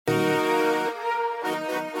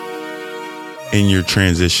in your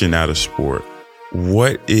transition out of sport?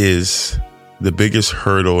 What is the biggest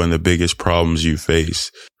hurdle and the biggest problems you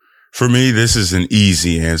face? For me, this is an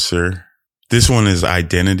easy answer. This one is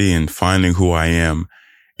identity and finding who I am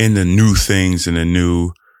in the new things and the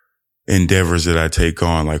new endeavors that I take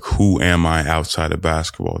on. Like, who am I outside of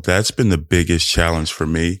basketball? That's been the biggest challenge for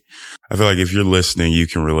me. I feel like if you're listening, you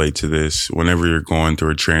can relate to this whenever you're going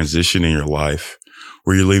through a transition in your life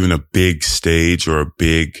where you're leaving a big stage or a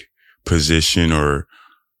big position or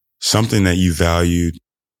something that you valued,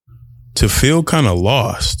 to feel kind of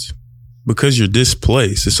lost because you're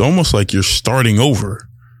displaced. It's almost like you're starting over.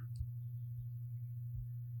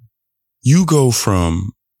 You go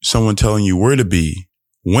from someone telling you where to be,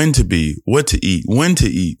 when to be, what to eat, when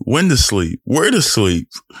to sleep, where to sleep,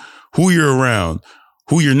 who you're around,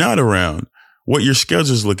 who you're not around, what your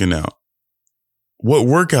schedule's looking out, what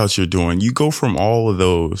workouts you're doing. You go from all of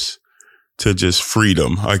those to just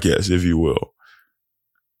freedom, I guess, if you will.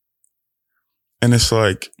 And it's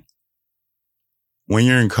like, when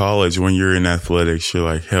you're in college, when you're in athletics, you're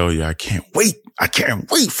like, hell yeah, I can't wait. I can't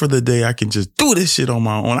wait for the day I can just do this shit on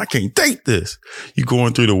my own. I can't take this. You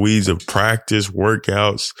going through the weeds of practice,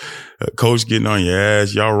 workouts, coach getting on your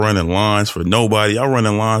ass. Y'all running lines for nobody. Y'all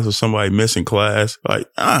running lines for somebody missing class. Like,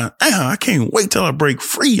 I can't wait till I break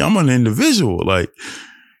free. I'm an individual. Like,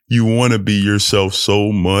 you want to be yourself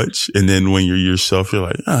so much. And then when you're yourself, you're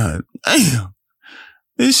like, damn,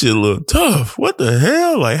 this shit look tough. What the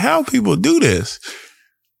hell? Like, how people do this?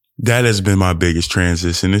 That has been my biggest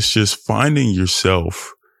transition. It's just finding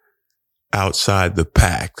yourself outside the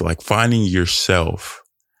pack, like finding yourself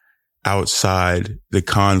outside the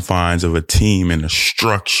confines of a team and a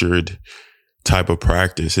structured type of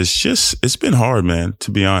practice. It's been hard, man,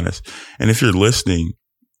 to be honest. And if you're listening,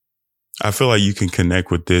 I feel like you can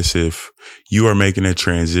connect with this if you are making a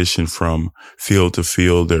transition from field to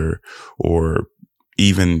field or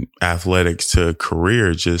even athletics to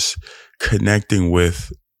career, just connecting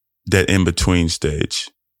with that in-between stage,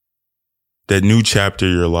 that new chapter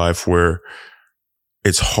of your life where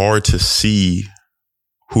it's hard to see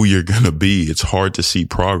who you're going to be. It's hard to see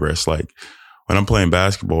progress. Like when I'm playing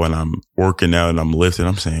basketball and I'm working out and I'm lifting,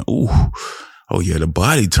 I'm saying, ooh, oh yeah, the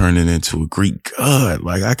body turning into a Greek god.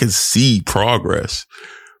 Like I can see progress.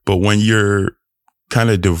 But when you're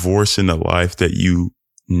kind of divorcing the life that you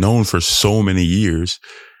known for so many years,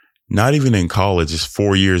 not even in college, it's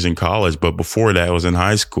 4 years in college, but before that it was in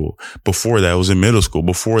high school. Before that it was in middle school.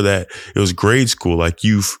 Before that it was grade school. Like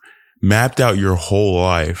you've mapped out your whole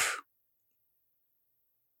life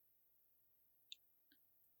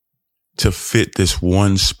to fit this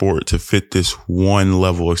one sport, to fit this one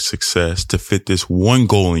level of success, to fit this one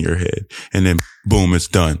goal in your head. And then boom, it's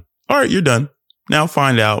done. All right, you're done. Now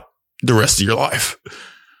find out the rest of your life.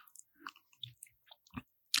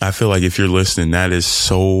 I feel like if you're listening, that is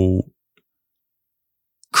so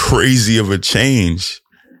crazy of a change.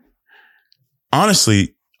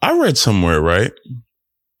 Honestly, I read somewhere, right,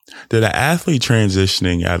 that an athlete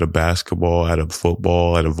transitioning out of basketball, out of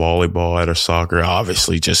football, out of volleyball, out of soccer,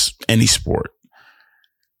 obviously just any sport,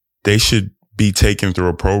 they should be taken through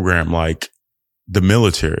a program like the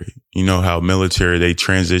military. You know how military, they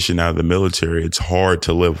transition out of the military. It's hard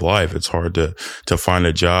to live life. It's hard to find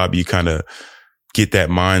a job. You kind of get that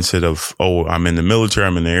mindset of, oh, I'm in the military,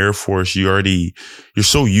 I'm in the Air Force. You're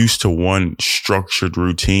so used to one structured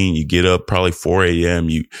routine. You get up probably 4 a.m.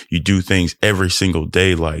 You do things every single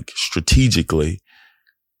day, like strategically.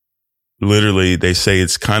 Literally, they say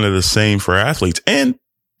it's kind of the same for athletes. And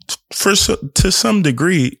to some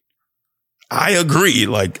degree, I agree.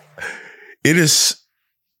 Like it is,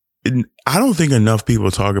 I don't think enough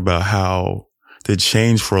people talk about how the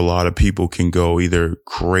change for a lot of people can go either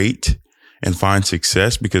great and find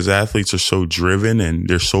success, because athletes are so driven and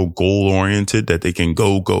they're so goal oriented that they can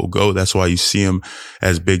go. That's why you see them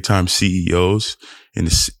as big time CEOs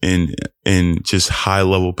in just high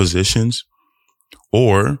level positions.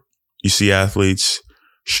 Or you see athletes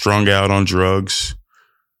strung out on drugs.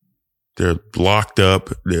 They're locked up.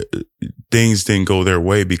 Things didn't go their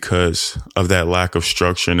way because of that lack of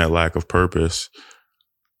structure and that lack of purpose.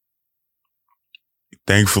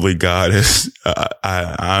 Thankfully, God is,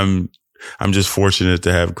 I'm just fortunate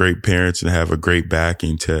to have great parents and have a great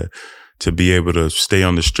backing to be able to stay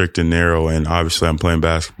on the strict and narrow. And obviously I'm playing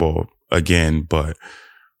basketball again,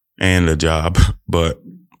 and a job, but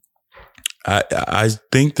I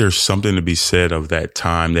think there's something to be said of that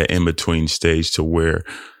time, that in between stage, to where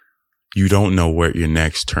you don't know what your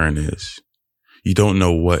next turn is. You don't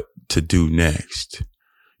know what to do next.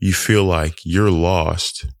 You feel like you're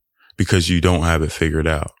lost because you don't have it figured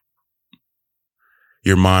out.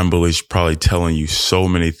 your mind bully's probably telling you so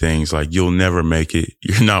many things like you'll never make it.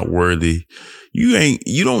 You're not worthy.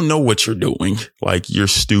 You don't know what you're doing. Like you're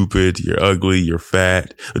stupid, you're ugly, you're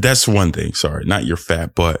fat. That's one thing. Sorry, not you're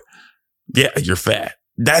fat, but yeah, you're fat.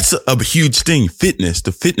 That's a huge thing. Fitness,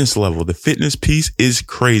 the fitness level, the fitness piece is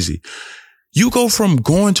crazy. You go from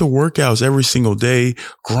going to workouts every single day,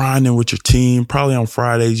 grinding with your team, probably on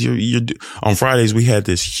Fridays. On Fridays, we had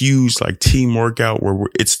this huge like team workout where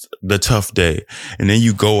it's the tough day. And then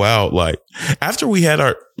you go out like after we had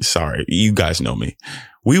sorry, you guys know me.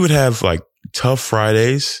 We would have like tough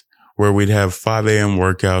Fridays where we'd have 5 a.m.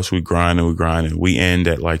 workouts. We grind. We end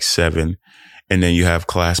at like 7. And then you have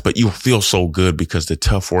class, but you feel so good because the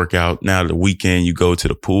tough workout. Now the weekend, you go to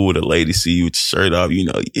the pool, the ladies see you with your shirt off,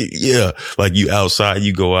 yeah, like you outside,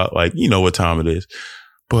 you go out, like, you know what time it is.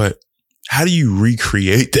 But how do you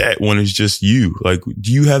recreate that when it's just you? Like,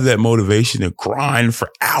 do you have that motivation to grind for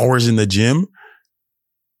hours in the gym?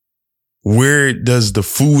 Where does the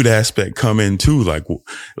food aspect come in too? Like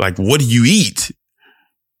what do you eat?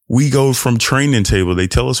 We go from training table. They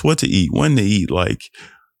tell us what to eat, when to eat, like,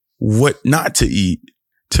 what not to eat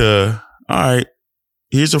to, all right,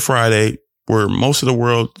 here's a Friday where most of the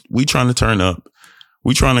world, we trying to turn up.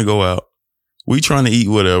 We trying to go out. We trying to eat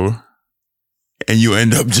whatever. And you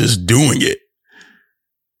end up just doing it.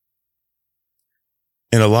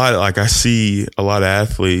 And I see a lot of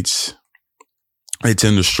athletes, they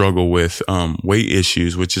tend to struggle with weight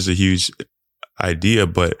issues, which is a huge idea,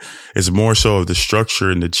 but it's more so of the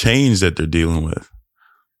structure and the change that they're dealing with.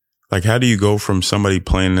 Like, how do you go from somebody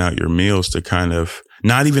planning out your meals to kind of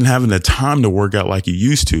not even having the time to work out like you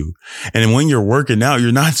used to? And then when you're working out,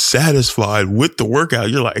 you're not satisfied with the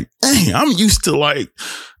workout. You're like, dang, I'm used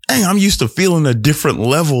to feeling a different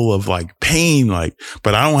level of like pain,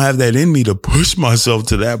 but I don't have that in me to push myself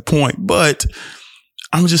to that point. But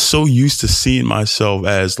I'm just so used to seeing myself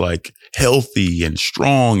as like healthy and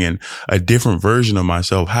strong and a different version of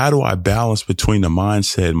myself. How do I balance between the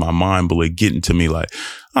mindset and my mind bully getting to me like,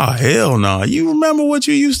 oh, hell no. Nah. You remember what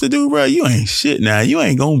you used to do, bro? You ain't shit now. You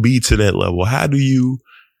ain't going to be to that level. How do you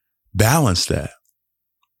balance that?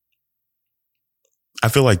 I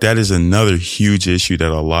feel like that is another huge issue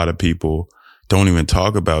that a lot of people don't even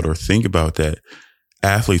talk about or think about, that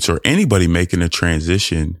athletes or anybody making a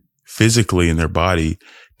transition physically in their body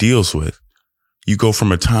deals with. You go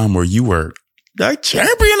from a time where you were the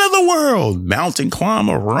champion of the world, mountain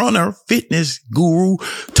climber, runner, fitness guru,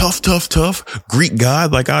 tough, Greek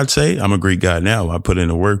god, like I'd say. I'm a Greek god now. I put in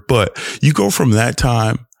the work. But you go from that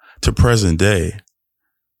time to present day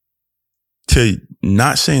to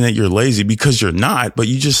not saying that you're lazy, because you're not, but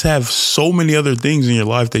you just have so many other things in your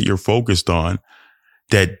life that you're focused on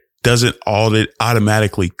that doesn't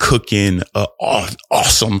automatically cook in an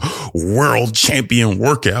awesome world champion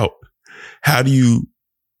workout. How do you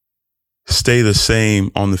stay the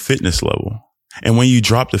same on the fitness level? And when you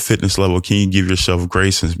drop the fitness level, can you give yourself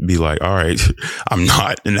grace and be like, all right, I'm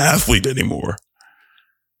not an athlete anymore?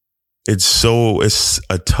 It's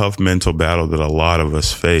a tough mental battle that a lot of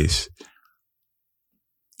us face.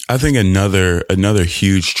 I think another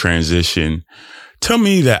huge transition to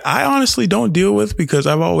me that I honestly don't deal with, because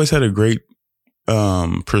I've always had a great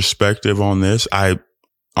perspective on this. I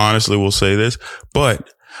honestly will say this, but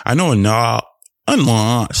I know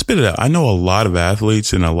spit it out. I know a lot of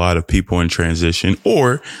athletes and a lot of people in transition,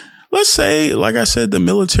 or let's say, like I said, the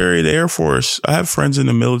military, the Air Force. I have friends in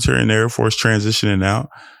the military and the Air Force transitioning out.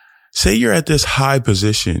 Say you're at this high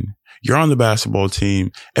position. You're on the basketball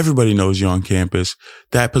team. Everybody knows you on campus,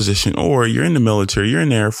 that position. Or you're in the military, you're in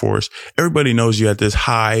the Air Force. Everybody knows you at this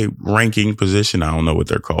high ranking position. I don't know what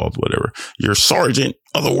they're called, whatever. You're sergeant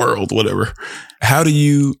of the world, whatever. How do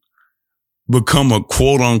you become a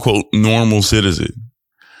quote unquote normal citizen?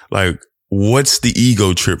 Like, what's the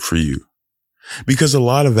ego trip for you? Because a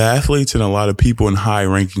lot of athletes and a lot of people in high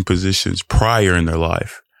ranking positions prior in their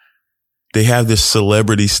life, they have this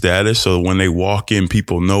celebrity status. So when they walk in,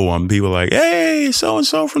 people know them. People are like, hey,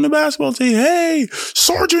 so-and-so from the basketball team. Hey,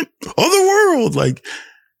 sergeant of the world. Like,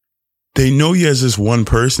 they know you as this one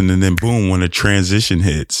person. And then boom, when a transition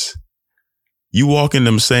hits, you walk in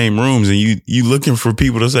them same rooms and you looking for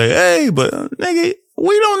people to say, hey, but nigga,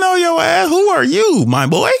 we don't know your ass. Who are you, my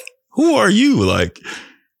boy? Who are you? Like,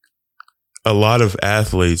 a lot of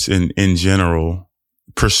athletes in general,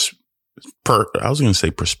 I was going to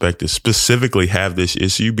say perspective, specifically have this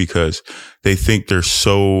issue because they think they're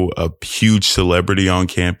a huge celebrity on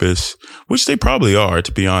campus, which they probably are,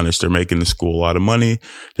 to be honest. They're making the school a lot of money.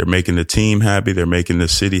 They're making the team happy. They're making the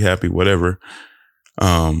city happy, whatever.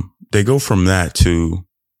 They go from that to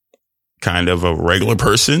kind of a regular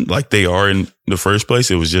person like they are in the first place.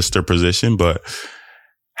 It was just their position, but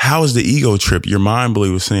how is the ego trip? Your mind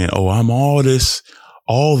belief was saying, oh, I'm all this,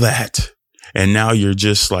 all that. And now you're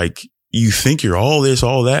just like, you think you're all this,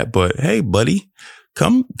 all that, but hey, buddy,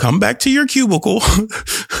 come back to your cubicle.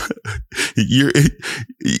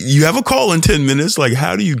 You have a call in 10 minutes. Like,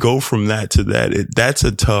 how do you go from that to that? That's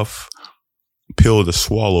a tough pill to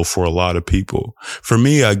swallow for a lot of people. For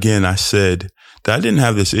me, again, I said that I didn't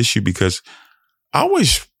have this issue because I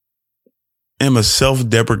always am a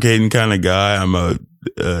self-deprecating kind of guy. I'm a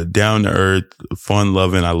down to earth, fun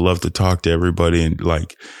loving. I love to talk to everybody and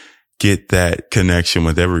like get that connection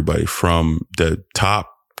with everybody, from the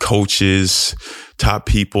top coaches, top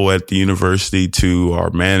people at the university, to our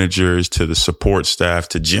managers, to the support staff,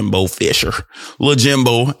 to Jimbo Fisher, little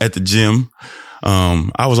Jimbo at the gym.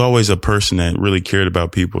 I was always a person that really cared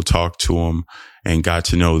about people, talked to them, and got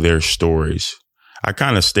to know their stories. I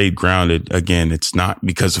kind of stayed grounded. Again, it's not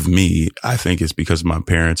because of me. I think it's because of my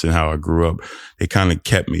parents and how I grew up. They kind of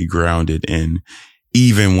kept me grounded. And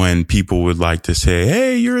even when people would like to say,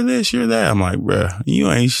 hey, you're this, you're that, I'm like, bruh,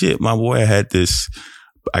 you ain't shit. My boy, I had this,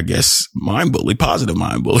 I guess, positive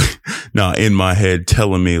mind bully now in my head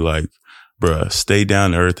telling me like, bruh, stay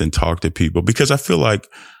down to earth and talk to people. Because I feel like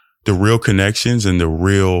the real connections and the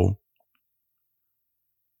real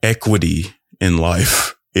equity in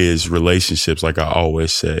life is relationships, like I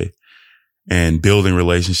always say. And building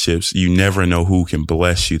relationships, you never know who can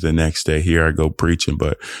bless you the next day. Here I go preaching,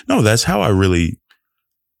 but no, that's how I really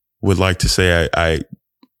would like to say I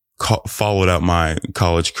followed out my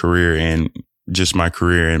college career and just my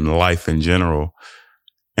career and life in general.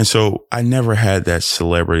 And so I never had that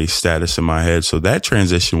celebrity status in my head. So that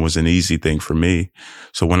transition was an easy thing for me.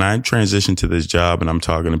 So when I transitioned to this job and I'm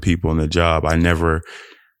talking to people in the job, I never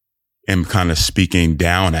am kind of speaking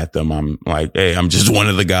down at them. I'm like, hey, I'm just one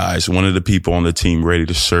of the guys, one of the people on the team ready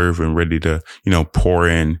to serve and ready to, pour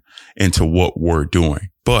into what we're doing.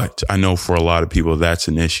 But I know for a lot of people, that's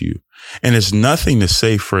an issue. And it's nothing to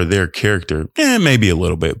say for their character. Maybe a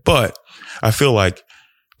little bit, but I feel like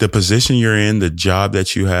the position you're in, the job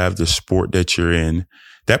that you have, the sport that you're in,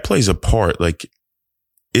 that plays a part. Like,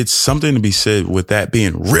 it's something to be said with that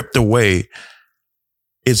being ripped away.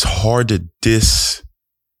 It's hard to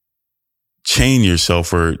chain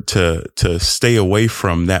yourself or to stay away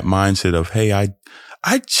from that mindset of, hey,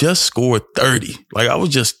 I just scored 30. Like, I was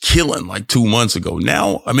just killing like 2 months ago.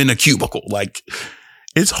 Now I'm in a cubicle. Like,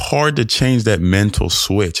 it's hard to change that mental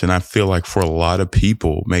switch. And I feel like for a lot of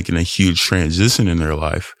people making a huge transition in their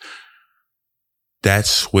life, that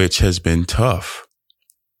switch has been tough.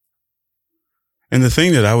 And the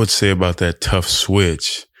thing that I would say about that tough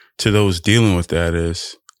switch to those dealing with that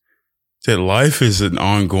is that life is an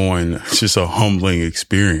ongoing, just a humbling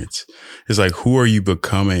experience. It's like, who are you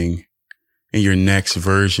becoming in your next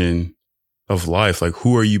version of life? Like,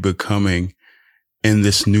 who are you becoming in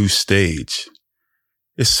this new stage?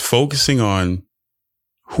 It's focusing on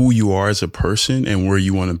who you are as a person and where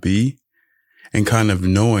you want to be, and kind of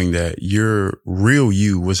knowing that your real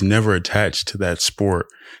you was never attached to that sport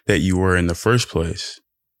that you were in the first place.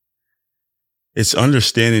 It's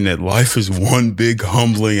understanding that life is one big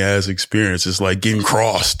humbling ass experience. It's like getting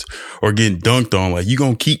crossed or getting dunked on. Like, you're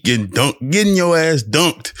going to keep getting your ass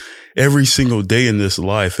dunked every single day in this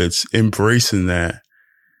life. It's embracing that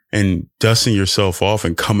and dusting yourself off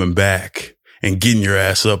and coming back and getting your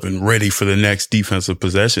ass up and ready for the next defensive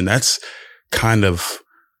possession. That's kind of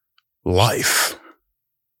life.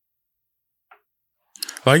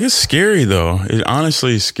 Like, it's scary though. It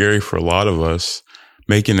honestly is scary for a lot of us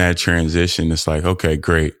making that transition. It's like, okay,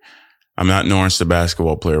 great. I'm not Norris, the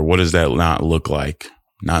basketball player. What does that not look like?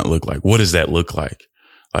 What does that look like?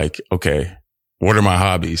 Like, okay, what are my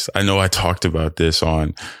hobbies? I know I talked about this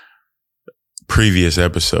on previous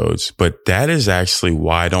episodes, but that is actually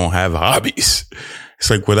why I don't have hobbies. It's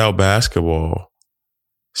like, without basketball,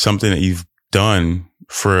 something that you've done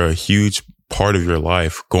for a huge part of your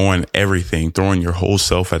life, going everything, throwing your whole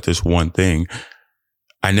self at this one thing,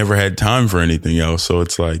 I never had time for anything else. So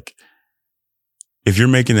it's like, if you're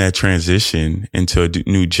making that transition into a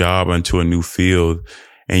new job, into a new field,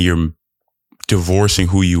 and you're divorcing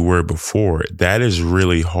who you were before, that is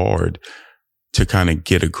really hard to kind of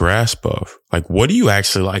get a grasp of. Like, what do you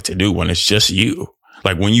actually like to do when it's just you?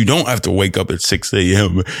 Like, when you don't have to wake up at 6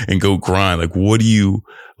 a.m. and go grind, like, what do you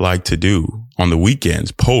like to do on the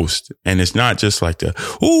weekends post? And it's not just like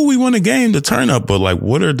we won a game to turn up, but like,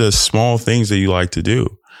 what are the small things that you like to do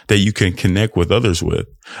that you can connect with others with?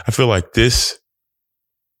 I feel like this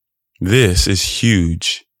is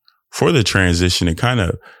huge for the transition, and kind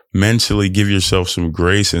of mentally give yourself some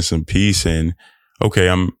grace and some peace. And okay,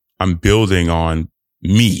 I'm building on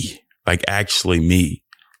me, like actually me.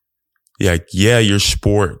 yeah, your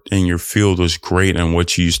sport and your field was great and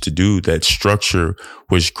what you used to do. That structure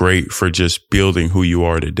was great for just building who you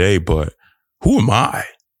are today. But who am I?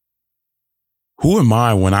 Who am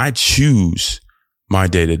I when I choose my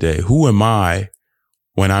day to day? Who am I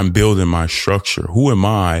when I'm building my structure? Who am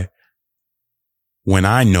I when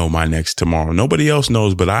I know my next tomorrow? Nobody else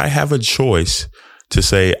knows, but I have a choice to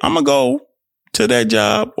say, I'm going to go to that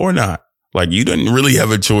job or not. Like, you didn't really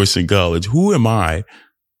have a choice in college. Who am I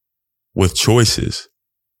with choices?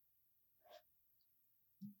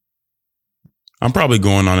 I'm probably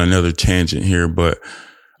going on another tangent here, but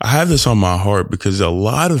I have this on my heart because a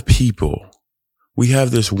lot of people, we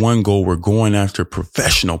have this one goal. We're going after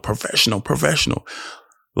professional.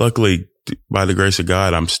 Luckily, by the grace of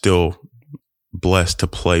God, I'm still blessed to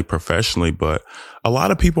play professionally, but a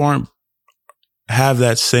lot of people have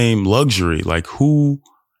that same luxury. Like, who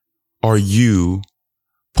are you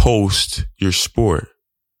post your sport?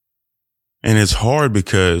 And it's hard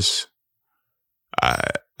because I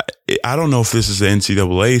don't know if this is an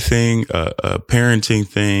NCAA thing, a parenting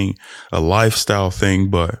thing, a lifestyle thing,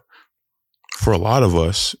 but for a lot of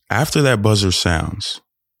us, after that buzzer sounds,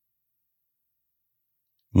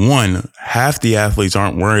 one, half the athletes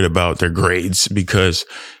aren't worried about their grades because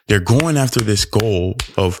they're going after this goal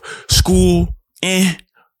of school,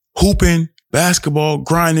 hooping, basketball,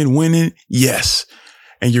 grinding, winning. Yes.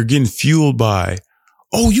 And you're getting fueled by,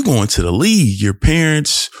 oh, you going to the league, your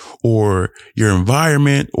parents or your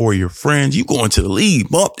environment or your friends, you going to the league,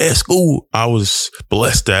 bump that school. I was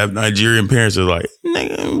blessed to have Nigerian parents that are like,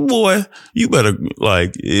 nigga, boy, you better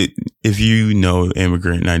if you know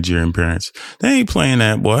immigrant Nigerian parents, they ain't playing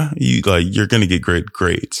that, boy. You're going to get great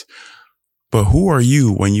grades. But who are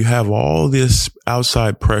you when you have all this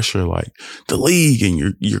outside pressure, like the league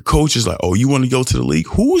and your coach is like, oh, you want to go to the league?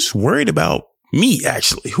 Who's worried about me?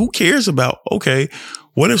 Actually, who cares about, okay,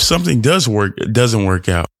 what if something doesn't work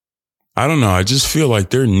out? I don't know. I just feel like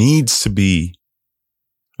there needs to be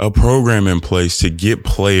a program in place to get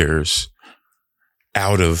players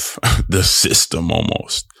out of the system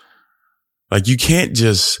almost. Like, you can't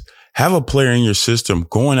just have a player in your system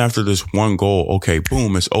going after this one goal. Okay,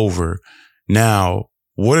 boom, it's over. Now,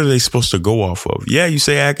 what are they supposed to go off of? Yeah, you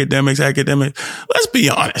say academics. Let's be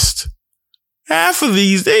honest. Half of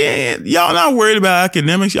these, y'all not worried about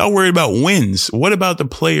academics. Y'all worried about wins. What about the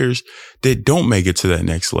players that don't make it to that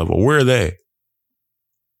next level? Where are they?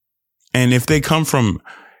 And if they come from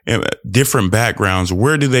different backgrounds,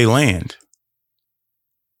 where do they land?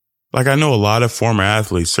 Like, I know a lot of former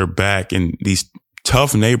athletes are back in these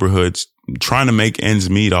tough neighborhoods trying to make ends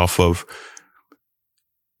meet off of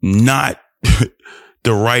not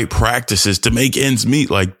the right practices to make ends meet.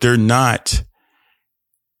 Like, they're not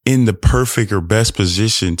in the perfect or best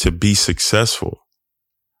position to be successful.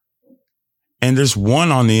 And there's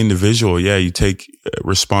one on the individual. Yeah, you take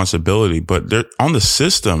responsibility, but they're on the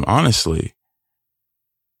system. Honestly,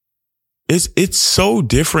 it's so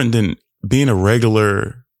different than being a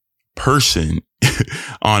regular person.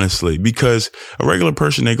 Honestly, because a regular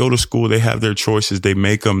person, they go to school, they have their choices, they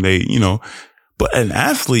make them, but an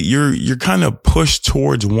athlete, you're kind of pushed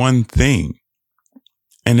towards one thing.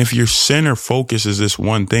 And if your center focus is this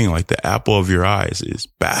one thing, like the apple of your eyes is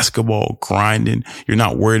basketball, grinding, you're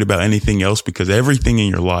not worried about anything else because everything in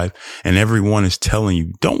your life and everyone is telling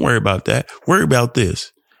you, don't worry about that. Worry about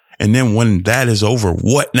this. And then when that is over,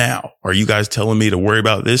 what now? Are you guys telling me to worry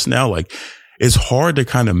about this now? Like, it's hard to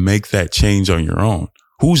kind of make that change on your own.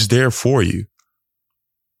 Who's there for you?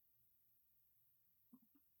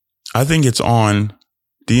 I think it's on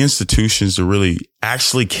the institutions to really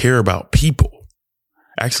actually care about people.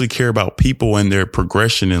 Actually care about people and their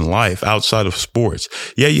progression in life outside of sports.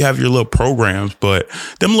 Yeah, you have your little programs, but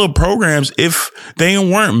them little programs, if they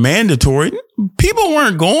weren't mandatory, people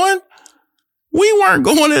weren't going. We weren't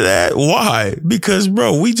going to that. Why? Because,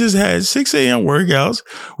 bro, we just had 6 a.m. workouts.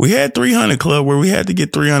 We had 300 club where we had to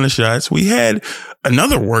get 300 shots. We had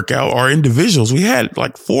another workout, our individuals. We had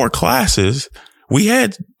like 4 classes. We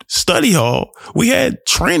had study hall. We had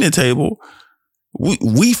training table.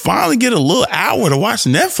 We finally get a little hour to watch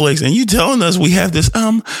Netflix, and you telling us we have this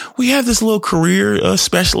little career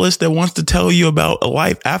specialist that wants to tell you about a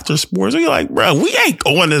life after sports. We're like, bro, we ain't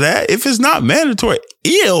going to that if it's not mandatory.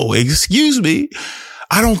 Ew, excuse me.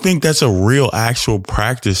 I don't think that's a real actual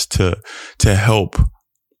practice to help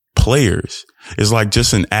players. It's like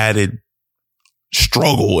just an added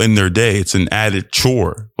struggle in their day. It's an added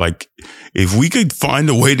chore. Like, if we could find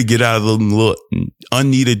a way to get out of them little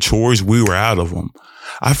unneeded chores, we were out of them.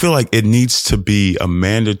 I feel like it needs to be a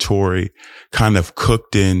mandatory kind of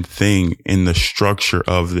cooked in thing in the structure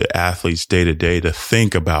of the athlete's day to day to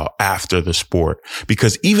think about after the sport.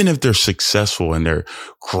 Because even if they're successful and they're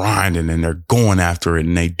grinding and they're going after it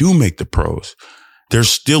and they do make the pros, there's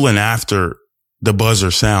still an after the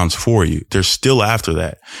buzzer sounds for you. There's still after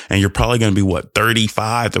that. And you're probably going to be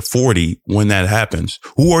 35 to 40 when that happens.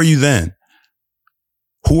 Who are you then?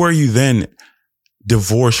 Who are you then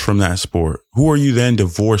divorced from that sport? Who are you then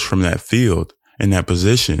divorced from that field and that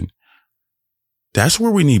position? That's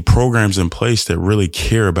where we need programs in place that really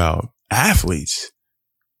care about athletes.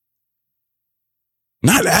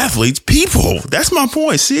 Not athletes, people. That's my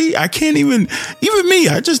point. See, I can't even me,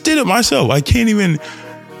 I just did it myself. I can't even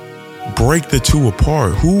break the two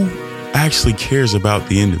apart. Who actually cares about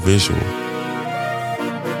the individual?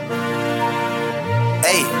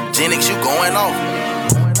 Hey, Genix, you going off.